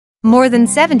More than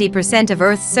 70% of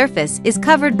Earth's surface is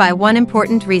covered by one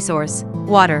important resource,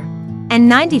 water. And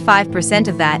 95%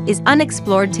 of that is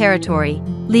unexplored territory,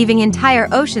 leaving entire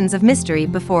oceans of mystery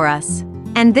before us.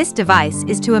 And this device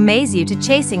is to amaze you to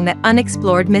chasing that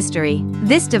unexplored mystery.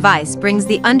 This device brings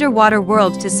the underwater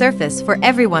world to surface for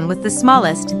everyone with the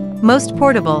smallest, most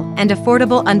portable, and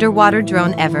affordable underwater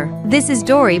drone ever. This is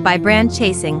Dory by brand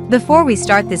Chasing. Before we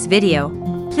start this video,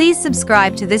 please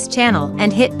subscribe to this channel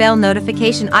and hit bell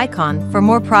notification icon for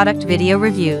more product video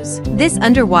reviews. This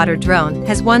underwater drone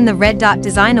has won the Red Dot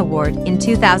Design Award in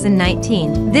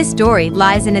 2019. This Dory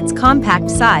lies in its compact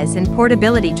size and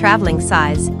portability traveling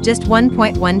size, just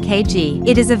 1.1 kg.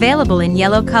 It is available in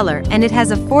yellow color and it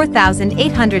has a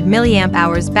 4,800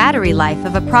 mAh battery life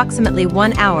of approximately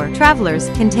 1 hour. Travelers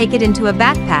can take it into a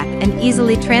backpack and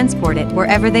easily transport it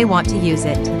wherever they want to use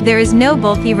it. There is no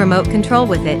bulky remote control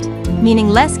with it, meaning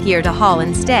less gear to haul.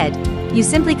 Instead, you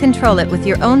simply control it with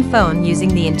your own phone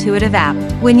using the intuitive app.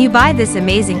 When you buy this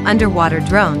amazing underwater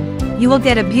drone, you will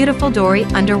get a beautiful Dory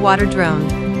underwater drone.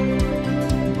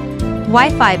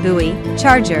 Wi-Fi buoy,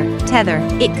 charger, tether.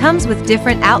 It comes with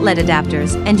different outlet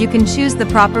adapters and you can choose the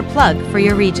proper plug for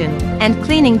your region. And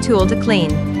cleaning tool to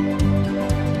clean.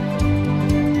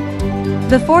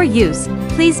 Before use,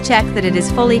 please check that it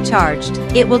is fully charged.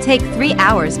 It will take 3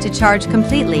 hours to charge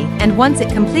completely, and once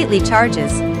it completely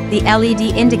charges, the LED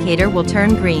indicator will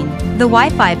turn green. The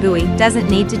Wi-Fi buoy doesn't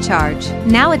need to charge.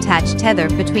 Now attach tether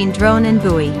between drone and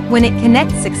buoy. When it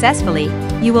connects successfully,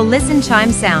 you will listen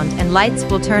chime sound and lights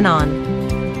will turn on.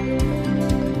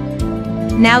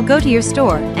 Now go to your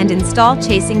store and install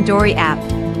Chasing Dory app.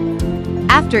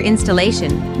 After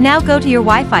installation, now go to your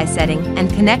Wi-Fi setting and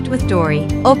connect with Dory.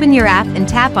 Open your app and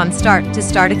tap on Start to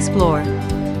start Explore.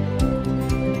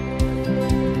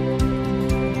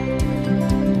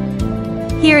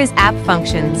 Here is app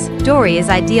functions. Dory is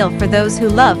ideal for those who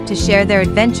love to share their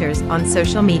adventures on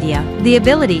social media. The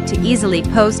ability to easily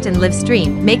post and live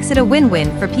stream makes it a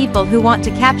win-win for people who want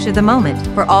to capture the moment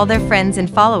for all their friends and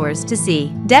followers to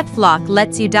see. Depth lock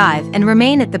lets you dive and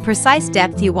remain at the precise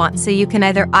depth you want so you can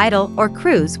either idle or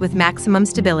cruise with maximum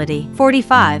stability.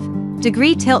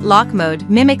 45-degree tilt lock mode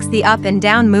mimics the up and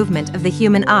down movement of the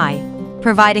human eye,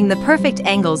 providing the perfect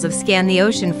angles of scan the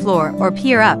ocean floor or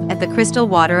peer up at the crystal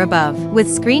water above. With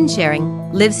screen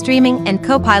sharing, live streaming and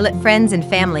co-pilot friends and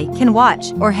family can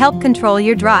watch or help control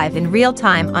your drive in real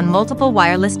time on multiple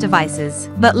wireless devices.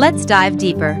 But let's dive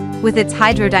deeper. With its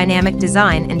hydrodynamic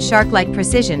design and shark-like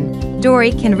precision,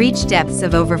 Dory can reach depths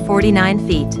of over 49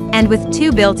 feet. And with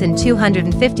two built-in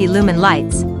 250 lumen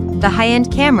lights, the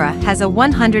high-end camera has a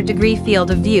 100-degree field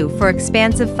of view for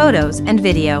expansive photos and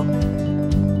video.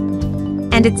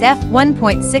 And its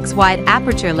f1.6 wide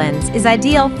aperture lens is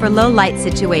ideal for low-light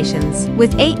situations.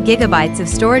 With 8 GB of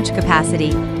storage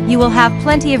capacity, you will have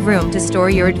plenty of room to store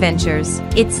your adventures.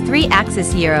 Its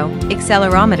 3-axis gyro,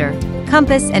 accelerometer,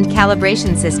 compass and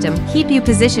calibration system keep you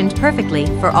positioned perfectly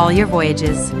for all your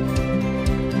voyages.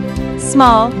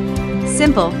 Small,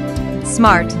 simple,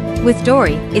 smart. With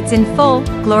Dory, it's in full,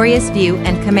 glorious view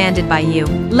and commanded by you.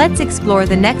 Let's explore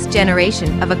the next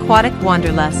generation of aquatic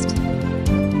wanderlust.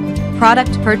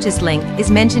 Product purchase link is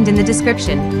mentioned in the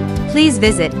description. Please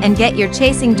visit and get your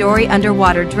Chasing Dory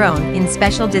underwater drone in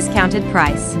special discounted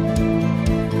price.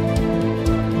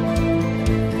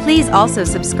 Please also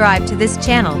subscribe to this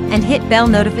channel and hit bell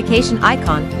notification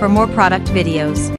icon for more product videos.